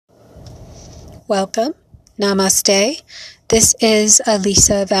welcome, namaste. This is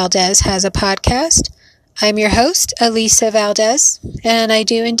Elisa Valdez Has a Podcast. I'm your host, Elisa Valdez, and I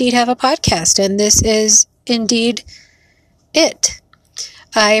do indeed have a podcast, and this is indeed it.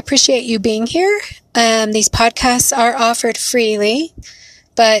 I appreciate you being here. These podcasts are offered freely,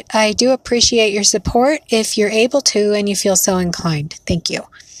 but I do appreciate your support if you're able to and you feel so inclined. Thank you.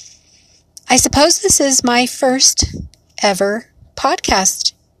 I suppose this is my first ever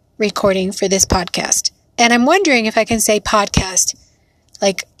podcast recording for this podcast. And I'm wondering if I can say podcast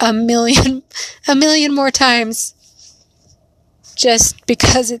like a million more times just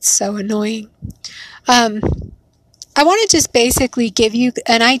because it's so annoying. I want to just basically give you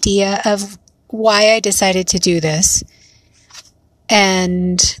an idea of why I decided to do this,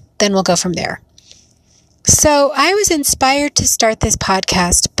 and then we'll go from there. So I was inspired to start this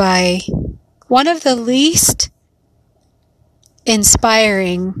podcast by one of the least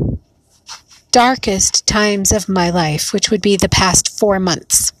inspiring, darkest times of my life, which would be the past 4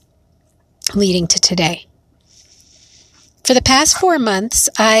 months leading to today. For the past 4 months,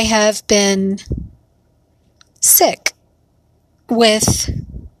 I have been sick with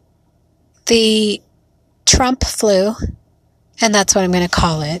the Trump flu, and that's what I'm going to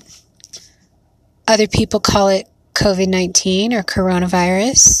call it. Other people call it COVID-19 or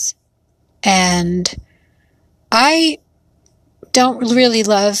coronavirus, and I don't really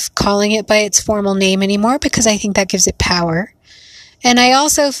love calling it by its formal name anymore because I think that gives it power. And I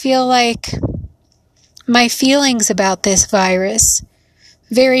also feel like my feelings about this virus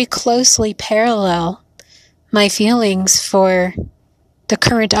very closely parallel my feelings for the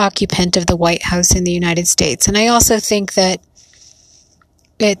current occupant of the White House in the United States. And I also think that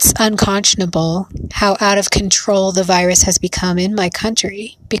it's unconscionable how out of control the virus has become in my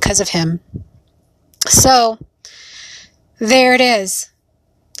country because of him. So, there it is.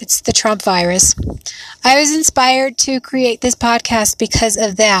 It's the Trump virus. I was inspired to create this podcast because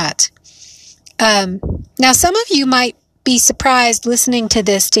of that. Now, some of you might be surprised listening to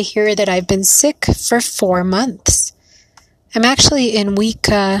this to hear that I've been sick for 4 months. I'm actually in week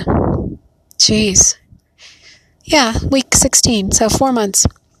 16, so 4 months.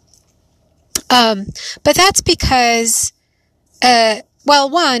 But that's because, this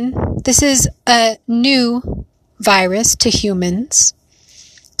is a new virus to humans,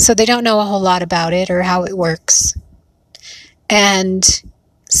 so they don't know a whole lot about it or how it works. And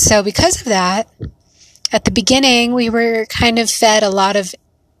so because of that, at the beginning, we were kind of fed a lot of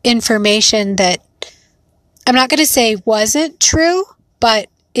information that I'm not going to say wasn't true, but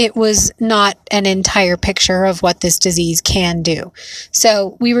it was not an entire picture of what this disease can do.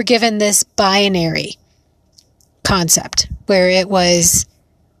 So we were given this binary concept where it was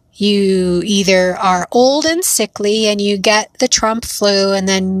you either are old and sickly and you get the Trump flu and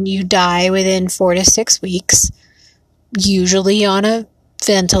then you die within 4 to 6 weeks, usually on a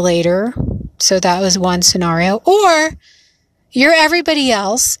ventilator. So that was one scenario. Or you're everybody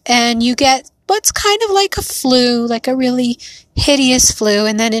else and you get what's kind of like a flu, like a really hideous flu.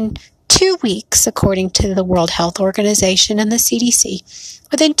 And then in 2 weeks, according to the World Health Organization and the CDC,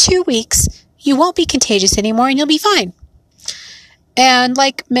 within 2 weeks, you won't be contagious anymore and you'll be fine. And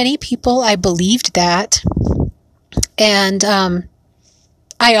like many people, I believed that. And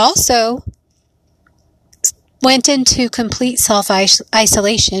I also went into complete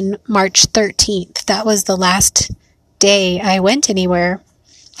self-isolation March 13th. That was the last day I went anywhere.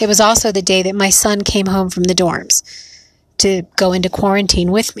 It was also the day that my son came home from the dorms to go into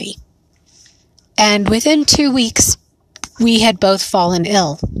quarantine with me. And within 2 weeks, we had both fallen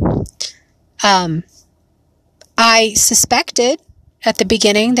ill. I suspected at the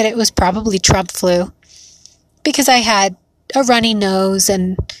beginning that it was probably Trump flu because I had a runny nose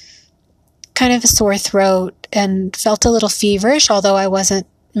and kind of a sore throat and felt a little feverish, although I wasn't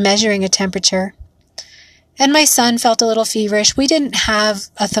measuring a temperature. And my son felt a little feverish. We didn't have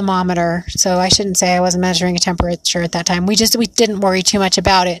a thermometer, so I shouldn't say I wasn't measuring a temperature at that time. We didn't worry too much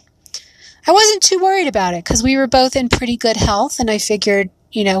about it. I wasn't too worried about it because we were both in pretty good health, and I figured,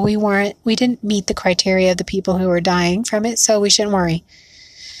 we didn't meet the criteria of the people who were dying from it, so we shouldn't worry.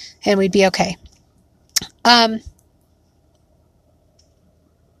 And we'd be okay.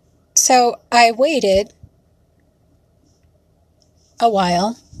 So I waited a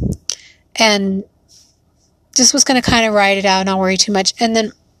while and just was going to kind of ride it out, not worry too much. And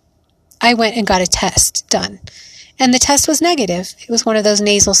then I went and got a test done. And the test was negative. It was one of those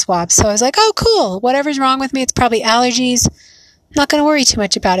nasal swabs. So I was like, oh, cool. Whatever's wrong with me, it's probably allergies. I'm not going to worry too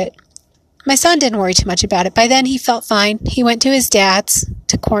much about it. My son didn't worry too much about it. By then, he felt fine. He went to his dad's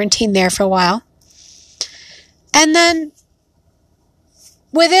to quarantine there for a while. And then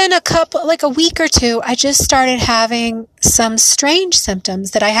within a week or two, I just started having some strange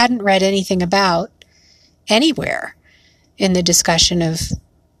symptoms that I hadn't read anything about anywhere in the discussion of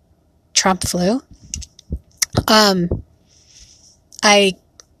Trump flu. I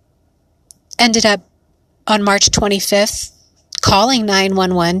ended up on March 25th calling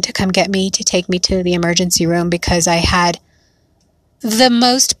 911 to come get me, to take me to the emergency room, because I had the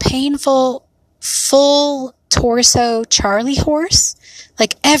most painful full torso Charlie horse.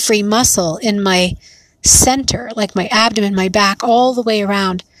 Like every muscle in my center, like my abdomen, my back, all the way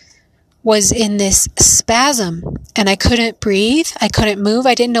around was in this spasm, and I couldn't breathe. I couldn't move.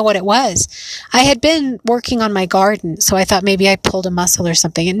 I didn't know what it was. I had been working on my garden, so I thought maybe I pulled a muscle or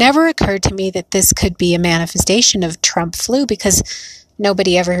something. It never occurred to me that this could be a manifestation of Trump flu, because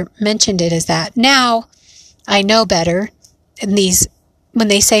nobody ever mentioned it as that. Now I know better. And when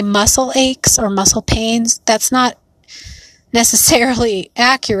they say muscle aches or muscle pains, that's not necessarily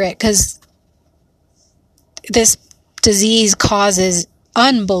accurate, because this disease causes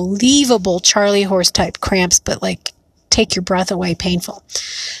unbelievable Charlie horse type cramps, but like take your breath away, painful.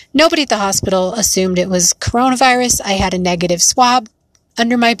 Nobody at the hospital assumed it was coronavirus. I had a negative swab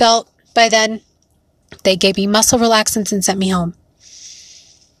under my belt by then. They gave me muscle relaxants and sent me home.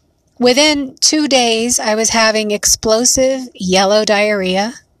 Within 2 days, I was having explosive yellow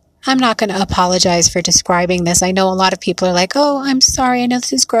diarrhea. I'm not going to apologize for describing this. I know a lot of people are like, oh, I'm sorry, I know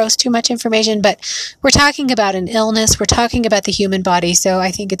this is gross, too much information, but we're talking about an illness. We're talking about the human body, so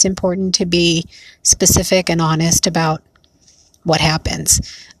I think it's important to be specific and honest about what happens.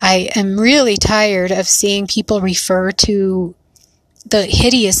 I am really tired of seeing people refer to the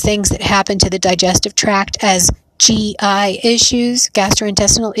hideous things that happen to the digestive tract as GI issues,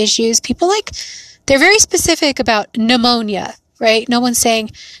 gastrointestinal issues. People they're very specific about pneumonia, right? No one's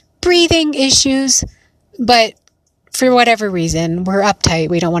saying breathing issues, but for whatever reason, we're uptight.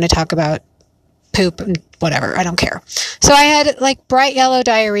 We don't want to talk about poop and whatever. I don't care. So I had bright yellow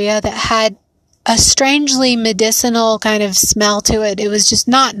diarrhea that had a strangely medicinal kind of smell to it. It was just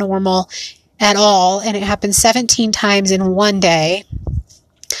not normal at all. And it happened 17 times in one day.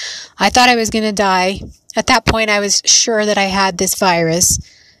 I thought I was going to die. At that point, I was sure that I had this virus.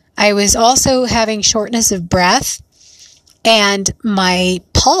 I was also having shortness of breath, and my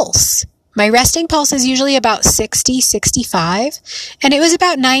pulse. My resting pulse is usually about 60, 65, and it was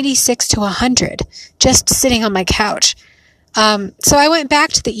about 96 to 100, just sitting on my couch. So I went back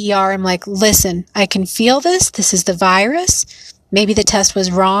to the ER. I'm like, listen, I can feel this. This is the virus. Maybe the test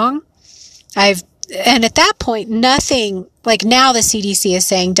was wrong. And at that point, nothing, now the CDC is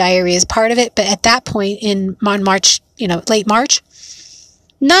saying diarrhea is part of it, but at that point on March, late March,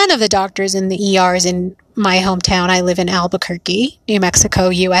 none of the doctors in the ERs in my hometown, I live in Albuquerque, New Mexico,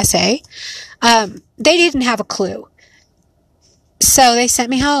 USA, they didn't have a clue. So they sent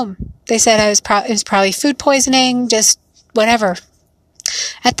me home. They said it was probably food poisoning, just whatever.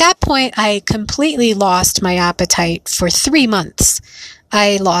 At that point, I completely lost my appetite for 3 months.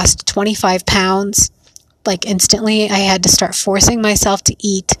 I lost 25 pounds, instantly. I had to start forcing myself to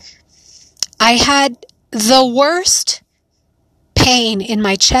eat. I had the worst pain in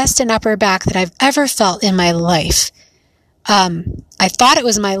my chest and upper back that I've ever felt in my life. I thought it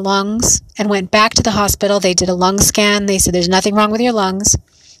was my lungs and went back to the hospital. They did a lung scan. They said, there's nothing wrong with your lungs.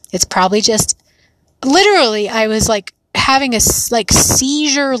 It's probably just, literally, I was having a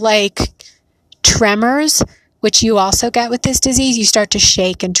seizure-like tremors, which you also get with this disease. You start to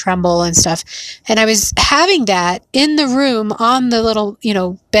shake and tremble and stuff. And I was having that in the room on the little,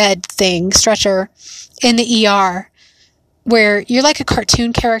 bed thing, stretcher in the ER, where you're like a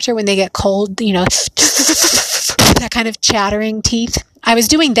cartoon character when they get cold, that kind of chattering teeth. I was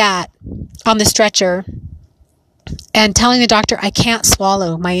doing that on the stretcher and telling the doctor I can't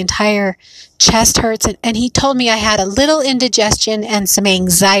swallow. My entire chest hurts. And he told me I had a little indigestion and some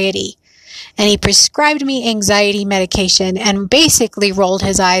anxiety. And he prescribed me anxiety medication and basically rolled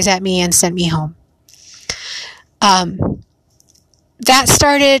his eyes at me and sent me home. That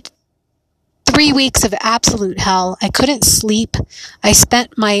started 3 weeks of absolute hell. I couldn't sleep. I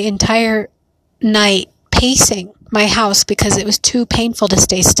spent my entire night pacing my house because it was too painful to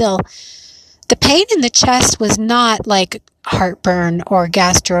stay still. The pain in the chest was not like heartburn or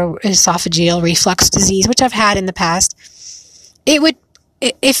gastroesophageal reflux disease, which I've had in the past. It would,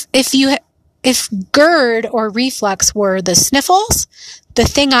 if GERD or reflux were the sniffles, the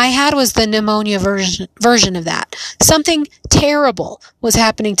thing I had was the pneumonia version of that. Something terrible was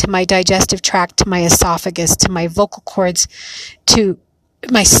happening to my digestive tract, to my esophagus, to my vocal cords, to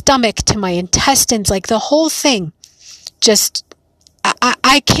my stomach, to my intestines, the whole thing. Just,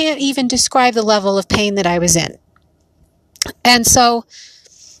 I can't even describe the level of pain that I was in. And so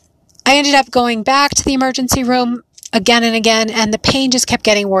I ended up going back to the emergency room again and again, and the pain just kept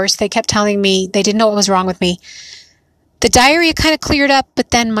getting worse. They kept telling me they didn't know what was wrong with me. The diarrhea kind of cleared up,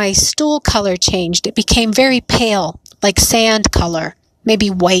 but then my stool color changed. It became very pale, like sand color, maybe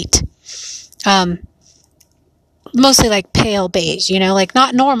white. Mostly like pale beige, like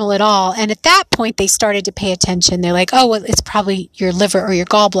not normal at all. And at that point, they started to pay attention. They're like, oh, well, it's probably your liver or your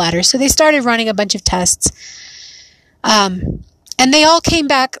gallbladder. So they started running a bunch of tests. And they all came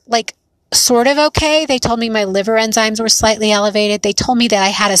back like sort of okay. They told me my liver enzymes were slightly elevated. They told me that I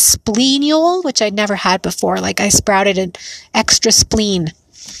had a spleenule, which I'd never had before. Like I sprouted an extra spleen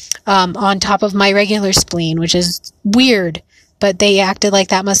on top of my regular spleen, which is weird. But they acted like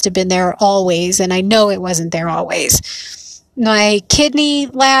that must have been there always, and I know it wasn't there always. My kidney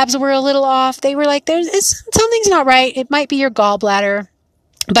labs were a little off. They were like, something's not right. It might be your gallbladder.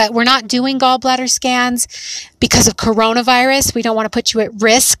 But we're not doing gallbladder scans because of coronavirus. We don't want to put you at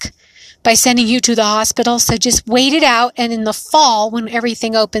risk by sending you to the hospital. So just wait it out, and in the fall, when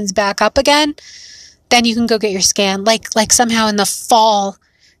everything opens back up again, then you can go get your scan. Like somehow in the fall,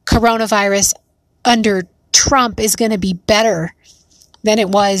 coronavirus under Trump is going to be better than it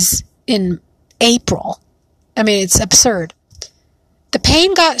was in April. I mean, it's absurd. The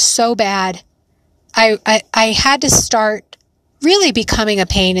pain got so bad, I had to start really becoming a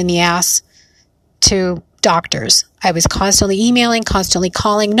pain in the ass to doctors. I was constantly emailing, constantly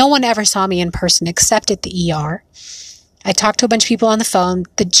calling. No one ever saw me in person except at the ER. I talked to a bunch of people on the phone.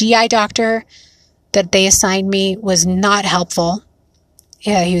 The GI doctor that they assigned me was not helpful.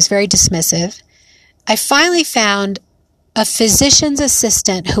 Yeah, he was very dismissive. I finally found a physician's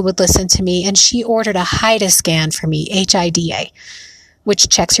assistant who would listen to me, and she ordered a HIDA scan for me, HIDA, which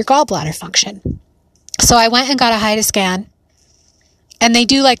checks your gallbladder function. So I went and got a HIDA scan, and they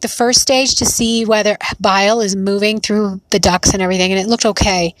do like the first stage to see whether bile is moving through the ducts and everything, and it looked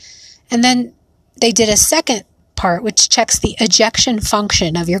okay. And then they did a second part, which checks the ejection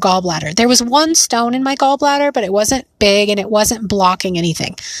function of your gallbladder. There was one stone in my gallbladder, but it wasn't big and it wasn't blocking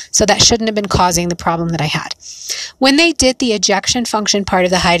anything. So that shouldn't have been causing the problem that I had. When they did the ejection function part of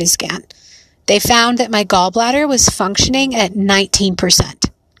the HIDA scan, they found that my gallbladder was functioning at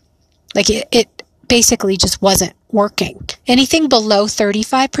 19%. Like it basically just wasn't working. Anything below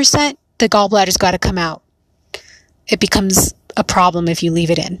 35%, the gallbladder's got to come out. It becomes a problem if you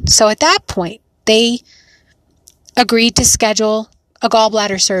leave it in. So at that point, they agreed to schedule a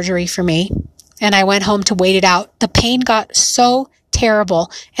gallbladder surgery for me, and I went home to wait it out. The pain got so terrible,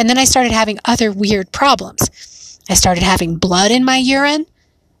 and then I started having other weird problems. I started having blood in my urine.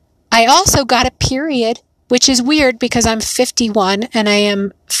 I also got a period, which is weird because I'm 51 and I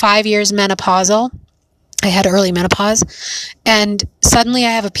am 5 years menopausal. I had early menopause, and suddenly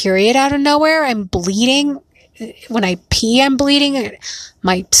I have a period out of nowhere. I'm bleeding. When I pee, I'm bleeding.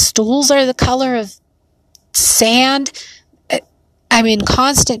 My stools are the color of sand. I'm in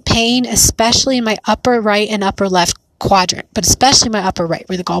constant pain, especially in my upper right and upper left quadrant, but especially my upper right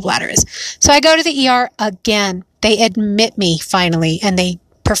where the gallbladder is. So I go to the ER again. They admit me finally, and they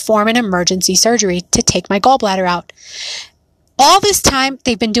perform an emergency surgery to take my gallbladder out. All this time,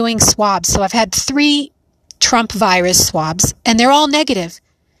 they've been doing swabs. So I've had 3 Trump virus swabs, and they're all negative.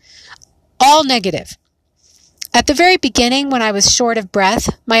 All negative. At the very beginning, when I was short of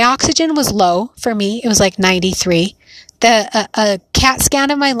breath, my oxygen was low for me. It was like 93. A CAT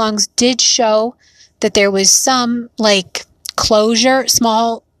scan of my lungs did show that there was some like closure,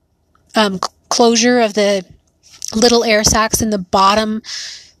 small closure of the little air sacs in the bottom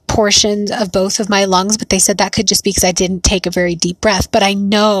portions of both of my lungs, but they said that could just be because I didn't take a very deep breath. But I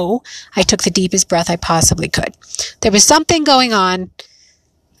know I took the deepest breath I possibly could. There was something going on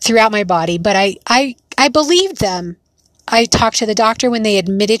throughout my body, but I believed them. I talked to the doctor when they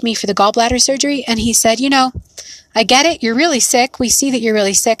admitted me for the gallbladder surgery, and he said, I get it. You're really sick. We see that you're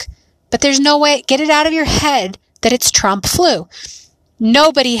really sick, but there's no way. Get it out of your head that it's Trump flu.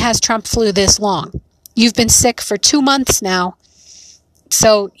 Nobody has Trump flu this long. You've been sick for 2 months now,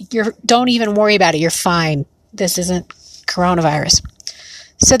 so don't even worry about it. You're fine. This isn't coronavirus.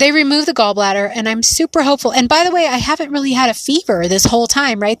 So they removed the gallbladder, and I'm super hopeful. And by the way, I haven't really had a fever this whole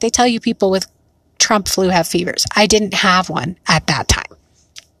time, right? They tell you people with Trump flu have fevers. I didn't have one at that time.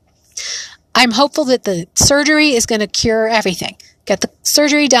 I'm hopeful that the surgery is going to cure everything. Get the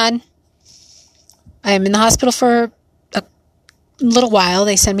surgery done. I am in the hospital for a little while.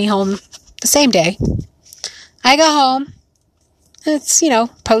 They send me home the same day. I go home. It's,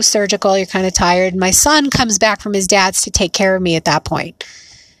 post-surgical. You're kind of tired. My son comes back from his dad's to take care of me at that point.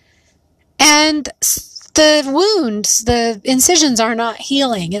 And the wounds, the incisions are not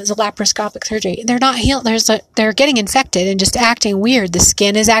healing. It was a laparoscopic surgery. They're not healed. They're getting infected and just acting weird. The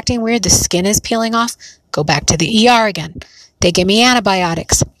skin is acting weird. The skin is peeling off. Go back to the ER again. They give me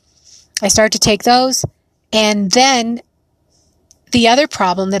antibiotics. I start to take those. And then the other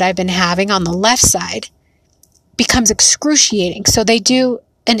problem that I've been having on the left side becomes excruciating. So they do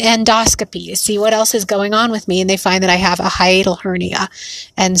an endoscopy to see what else is going on with me, and they find that I have a hiatal hernia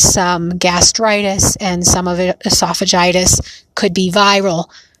and some gastritis, and some of it esophagitis, could be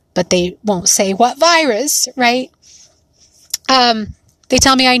viral, but they won't say what virus, right? They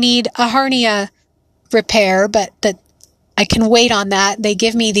tell me I need a hernia repair, but that I can wait on that. They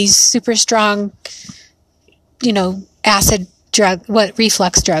give me these super strong, acid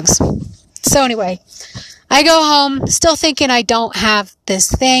reflux drugs. So anyway, I go home still thinking I don't have this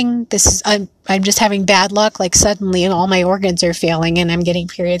thing. I'm just having bad luck. Like suddenly all my organs are failing and I'm getting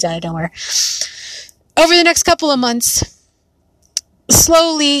periods out of nowhere. Over the next couple of months,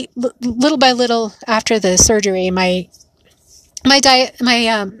 slowly, little by little after the surgery, my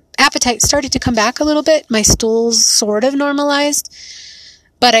appetite started to come back a little bit. My stools sort of normalized,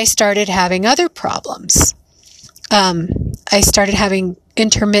 but I started having other problems. I started having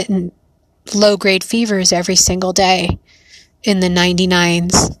intermittent low-grade fevers every single day in the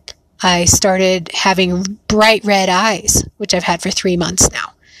 99s. I started having bright red eyes, which I've had for 3 months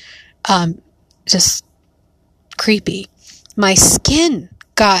now. Just creepy. My skin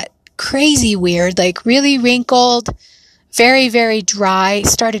got crazy weird, like really wrinkled, very, very dry,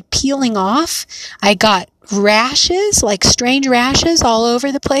 started peeling off. I got rashes, like strange rashes all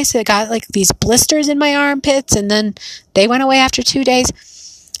over the place. I got like these blisters in my armpits, and then they went away after 2 days.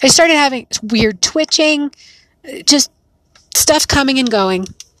 I started having weird twitching, just stuff coming and going,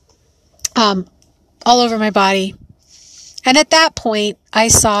 all over my body. And at that point, I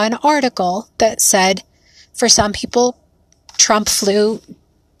saw an article that said, for some people, Trump flu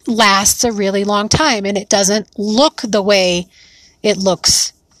lasts a really long time, and it doesn't look the way it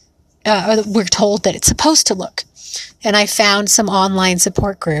looks, or we're told that it's supposed to look. And I found some online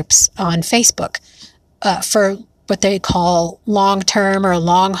support groups on Facebook for what they call long-term or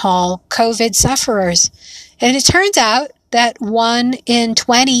long-haul COVID sufferers. And it turns out that 1 in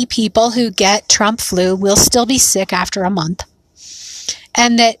 20 people who get Trump flu will still be sick after a month.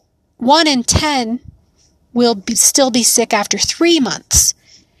 And that 1 in 10 will still be sick after 3 months.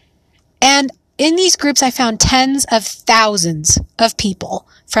 And in these groups, I found tens of thousands of people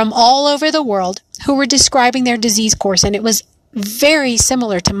from all over the world who were describing their disease course. And it was very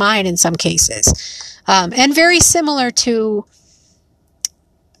similar to mine in some cases. And very similar to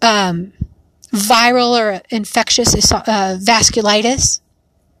viral or infectious vasculitis,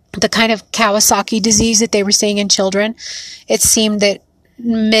 the kind of Kawasaki disease that they were seeing in children. It seemed that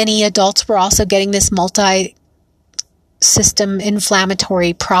many adults were also getting this multi-system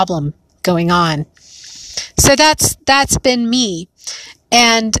inflammatory problem going on. So that's been me.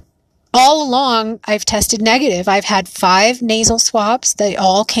 And all along, I've tested negative. I've had 5 nasal swabs. They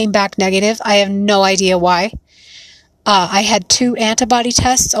all came back negative. I have no idea why. I had 2 antibody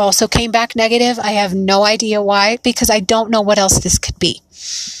tests, also came back negative. I have no idea why, because I don't know what else this could be.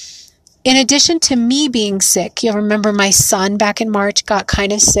 In addition to me being sick, you'll remember my son back in March got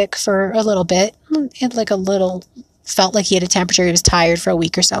kind of sick for a little bit. Felt like he had a temperature. He was tired for a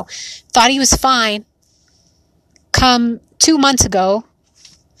week or so. Thought he was fine. Come 2 months ago,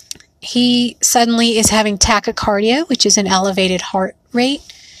 he suddenly is having tachycardia, which is an elevated heart rate.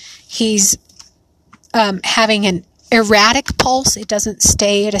 He's having an erratic pulse. It doesn't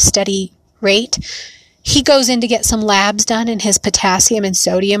stay at a steady rate. He goes in to get some labs done, and his potassium and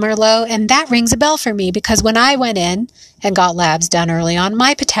sodium are low. And that rings a bell for me, because when I went in and got labs done early on,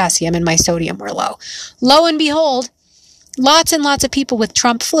 my potassium and my sodium were low. Lo and behold, lots and lots of people with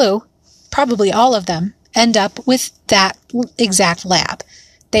Trump flu, probably all of them, end up with that exact lab.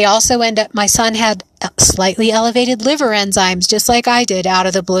 They also end up, my son had slightly elevated liver enzymes, just like I did, out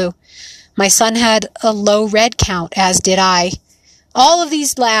of the blue. My son had a low red count, as did I. All of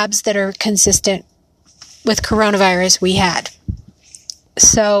these labs that are consistent with coronavirus we had.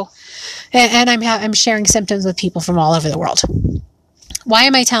 So, and I'm sharing symptoms with people from all over the world. Why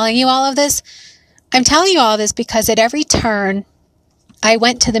am I telling you all of this? I'm telling you all this because at every turn, I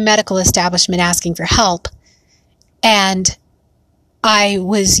went to the medical establishment asking for help, and I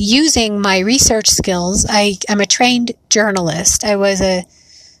was using my research skills. I'm a trained journalist. I was a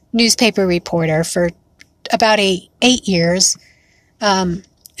newspaper reporter for about eight years,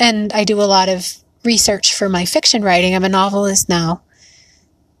 and I do a lot of research for my fiction writing. I'm a novelist now.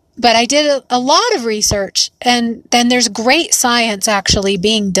 But I did a lot of research, and then there's great science actually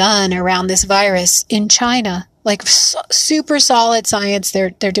being done around this virus in China, like super solid science.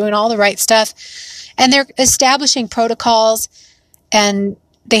 They're doing all the right stuff, and they're establishing protocols, and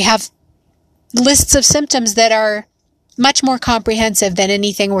they have lists of symptoms that are much more comprehensive than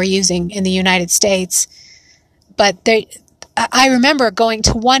anything we're using in the United States. But I remember going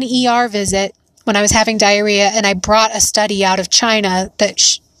to one ER visit when I was having diarrhea, and I brought a study out of China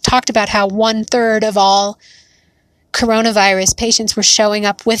that talked about how 1/3 of all coronavirus patients were showing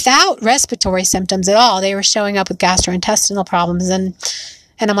up without respiratory symptoms at all. They were showing up with gastrointestinal problems. And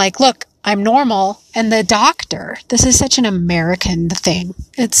I'm like, look, I'm normal. And the doctor, this is such an American thing.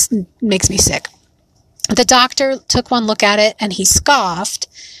 It makes me sick. The doctor took one look at it and he scoffed.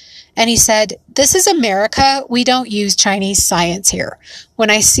 And he said, this is America. We don't use Chinese science here.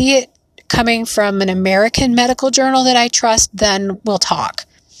 When I see it coming from an American medical journal that I trust, then we'll talk.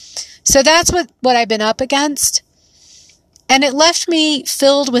 So that's what I've been up against. And it left me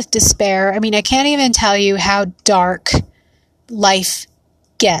filled with despair. I mean, I can't even tell you how dark life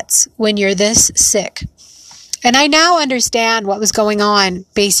gets when you're this sick. And I now understand what was going on,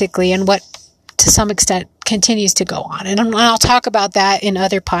 basically, and what, to some extent, continues to go on. And I'll talk about that in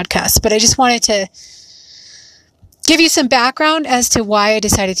other podcasts. But I just wanted to give you some background as to why I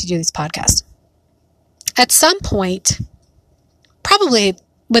decided to do this podcast. At some point, probably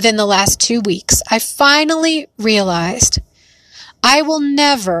within the last 2 weeks, I finally realized I will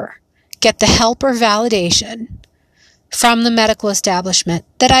never get the help or validation from the medical establishment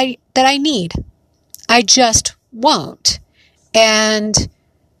that I need. I just won't. And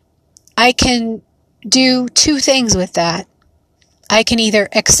I can do two things with that. I can either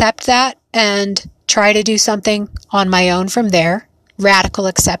accept that and try to do something on my own from there, radical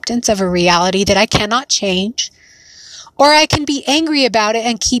acceptance of a reality that I cannot change, or I can be angry about it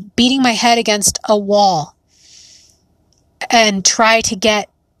and keep beating my head against a wall and try to get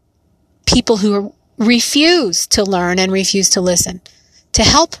people who refuse to learn and refuse to listen to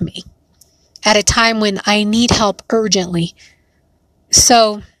help me at a time when I need help urgently.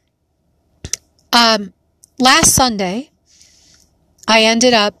 So, last Sunday, I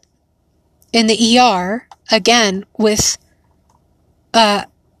ended up in the ER again with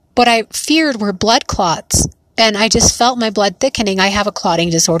what I feared were blood clots. And I just felt my blood thickening. I have a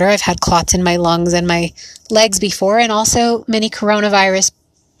clotting disorder. I've had clots in my lungs and my legs before, and also many coronavirus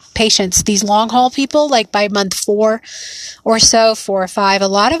patients, these long haul people, like by month 4 or so, 4 or 5, a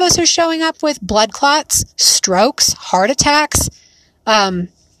lot of us are showing up with blood clots, strokes, heart attacks. And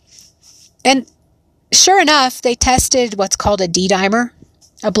sure enough, they tested what's called a D-dimer,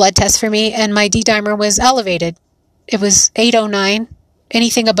 a blood test for me, and my D-dimer was elevated. It was 809.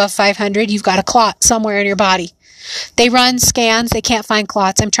 Anything above 500, you've got a clot somewhere in your body. They run scans. They can't find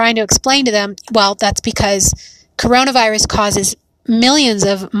clots. I'm trying to explain to them, well, that's because coronavirus causes millions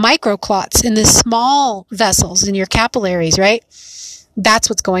of microclots in the small vessels in your capillaries, right? That's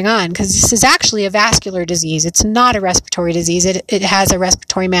what's going on, because this is actually a vascular disease. It's not a respiratory disease. It has a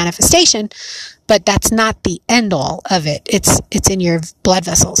respiratory manifestation, but that's not the end all of it. It's in your blood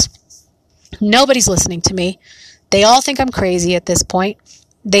vessels. Nobody's listening to me. They all think I'm crazy at this point.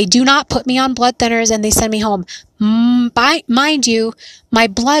 They do not put me on blood thinners and they send me home. Mind you, my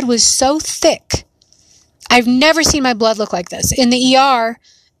blood was so thick. I've never seen my blood look like this. In the ER,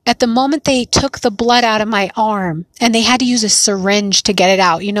 at the moment they took the blood out of my arm and they had to use a syringe to get it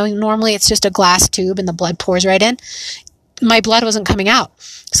out. You know, normally it's just a glass tube and the blood pours right in. My blood wasn't coming out.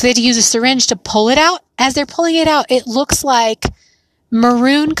 So they had to use a syringe to pull it out. As they're pulling it out, it looks like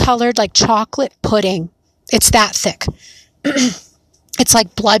maroon colored, like chocolate pudding. It's that thick. It's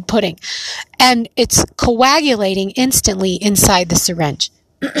like blood pudding. And it's coagulating instantly inside the syringe.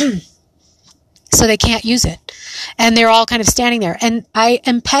 So they can't use it. And they're all kind of standing there. And I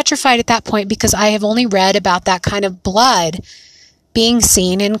am petrified at that point because I have only read about that kind of blood being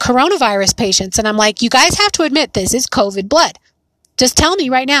seen in coronavirus patients. And I'm like, you guys have to admit this is COVID blood. Just tell me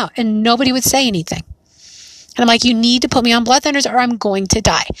right now. And nobody would say anything. And I'm like, you need to put me on blood thinners or I'm going to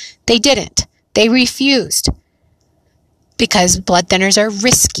die. They didn't. They refused because blood thinners are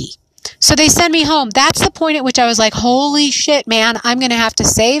risky. So they send me home. That's the point at which I was like, holy shit, man, I'm going to have to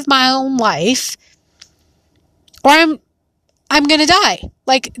save my own life or I'm going to die.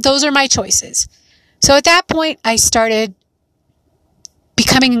 Like, those are my choices. So at that point, I started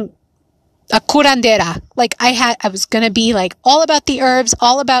becoming a curandera. Like, I was going to be like all about the herbs,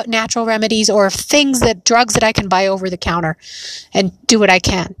 all about natural remedies or drugs that I can buy over the counter and do what I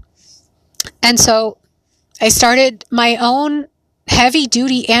can. And so I started my own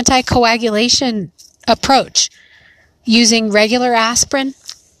heavy-duty anticoagulation approach using regular aspirin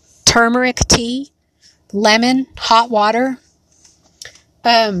turmeric tea, lemon, hot water,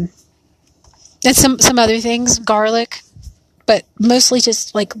 and some other things, garlic, but mostly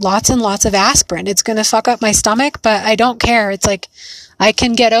just like lots and lots of aspirin. It's going to fuck up my stomach, but I don't care. It's like I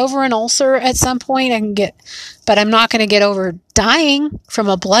can get over an ulcer at some point. But I'm not going to get over dying from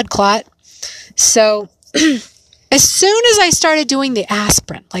a blood clot. So as soon as I started doing the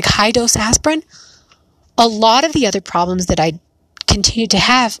aspirin, like high dose aspirin, a lot of the other problems that I continued to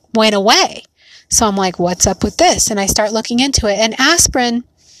have went away. So I'm like, what's up with this? And I start looking into it. And aspirin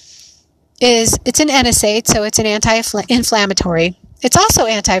it's an NSAID, so it's an anti-inflammatory. It's also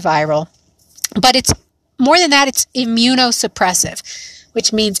antiviral, but it's more than that, it's immunosuppressive,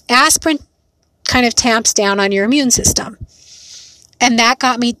 which means aspirin kind of tamps down on your immune system. And that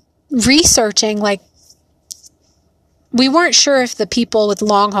got me researching, like, we weren't sure if the people with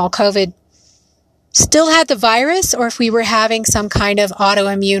long haul COVID still had the virus or if we were having some kind of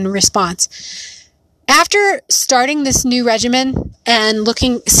autoimmune response. After starting this new regimen and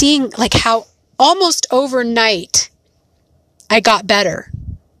seeing like how almost overnight I got better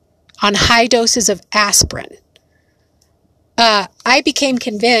on high doses of aspirin, I became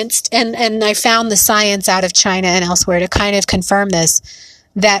convinced, and I found the science out of China and elsewhere to kind of confirm this,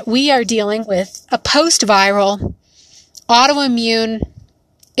 that we are dealing with a post-viral autoimmune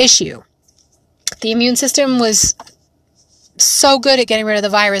issue. The immune system was so good at getting rid of the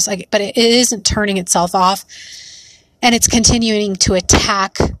virus, but it isn't turning itself off, and it's continuing to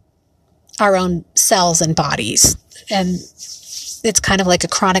attack our own cells and bodies, and it's kind of like a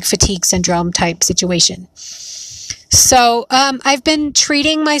chronic fatigue syndrome type situation. So I've been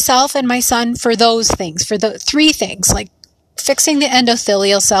treating myself and my son for those things, for the three things, like fixing the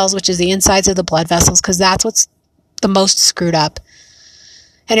endothelial cells, which is the insides of the blood vessels, because that's what's the most screwed up.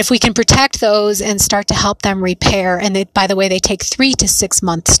 And if we can protect those and start to help them repair, and by the way, they take 3 to 6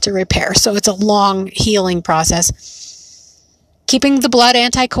 months to repair, so it's a long healing process. Keeping the blood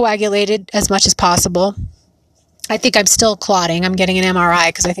anticoagulated as much as possible. I think I'm still clotting. I'm getting an MRI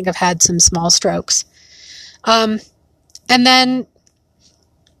because I think I've had some small strokes. And then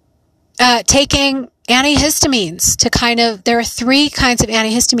taking antihistamines there are 3 kinds of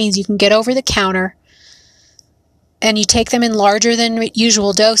antihistamines you can get over the counter, and you take them in larger than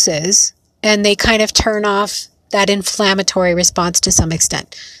usual doses, and they kind of turn off that inflammatory response to some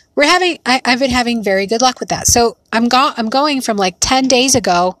extent. I've been having very good luck with that. So I'm going from like 10 days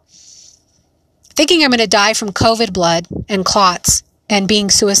ago, thinking I'm going to die from COVID blood and clots and being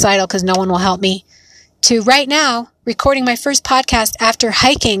suicidal because no one will help me, to right now recording my first podcast after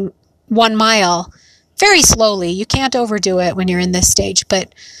hiking 1 mile very slowly. You can't overdo it when you're in this stage,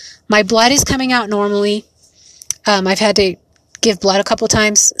 but my blood is coming out normally. I've had to give blood a couple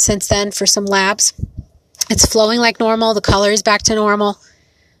times since then for some labs. It's flowing like normal. The color is back to normal.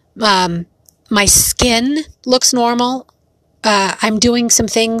 My skin looks normal. I'm doing some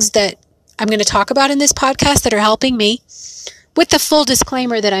things that I'm going to talk about in this podcast that are helping me, with the full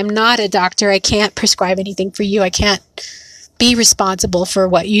disclaimer that I'm not a doctor. I can't prescribe anything for you. I can't be responsible for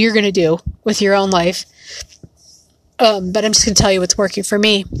what you're going to do with your own life. But I'm just going to tell you what's working for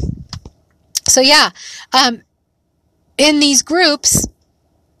me. So yeah, in these groups,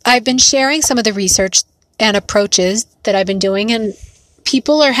 I've been sharing some of the research and approaches that I've been doing, and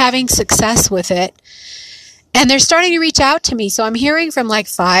people are having success with it. And they're starting to reach out to me. So I'm hearing from like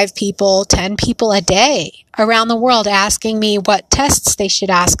 5 people, 10 people a day around the world asking me what tests they should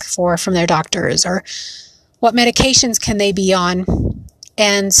ask for from their doctors, or what medications can they be on.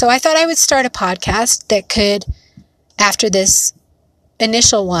 And so I thought I would start a podcast that could, after this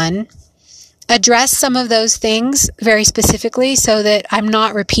initial one, address some of those things very specifically, so that I'm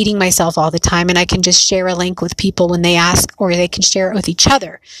not repeating myself all the time, and I can just share a link with people when they ask, or they can share it with each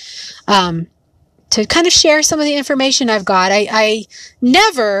other. To kind of share some of the information I've got. I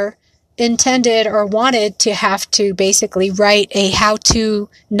never intended or wanted to have to basically write a how to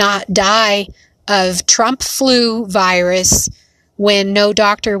not die of Trump flu virus when no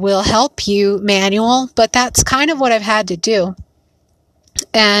doctor will help you manual, but that's kind of what I've had to do.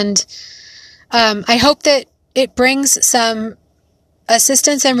 And I hope that it brings some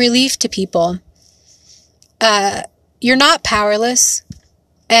assistance and relief to people. You're not powerless,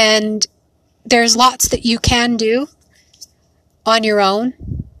 and there's lots that you can do on your own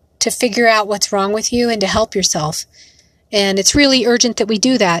to figure out what's wrong with you and to help yourself. And it's really urgent that we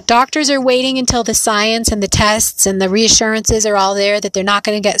do that. Doctors are waiting until the science and the tests and the reassurances are all there that they're not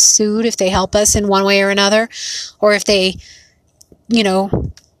going to get sued if they help us in one way or another, or if they,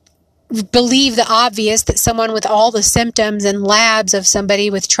 believe the obvious, that someone with all the symptoms and labs of somebody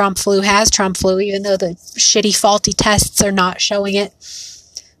with Trump flu has Trump flu, even though the shitty, faulty tests are not showing it.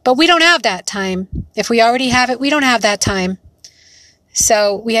 But we don't have that time. If we already have it, we don't have that time.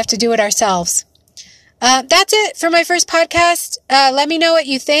 So we have to do it ourselves. That's it for my first podcast. Let me know what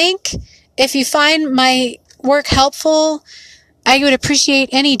you think. If you find my work helpful, I would appreciate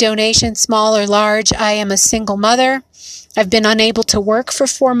any donation, small or large. I am a single mother. I've been unable to work for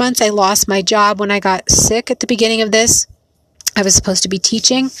 4 months. I lost my job when I got sick at the beginning of this. I was supposed to be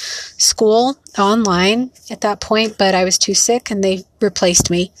teaching school online at that point, but I was too sick and they replaced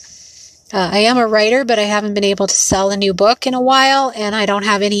me. I am a writer, but I haven't been able to sell a new book in a while, and I don't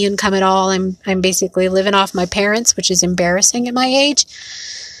have any income at all. I'm basically living off my parents, which is embarrassing at my age.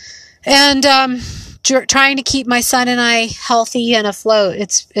 And trying to keep my son and I healthy and afloat.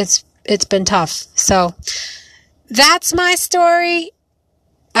 It's been tough. So that's my story.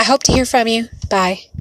 I hope to hear from you. Bye.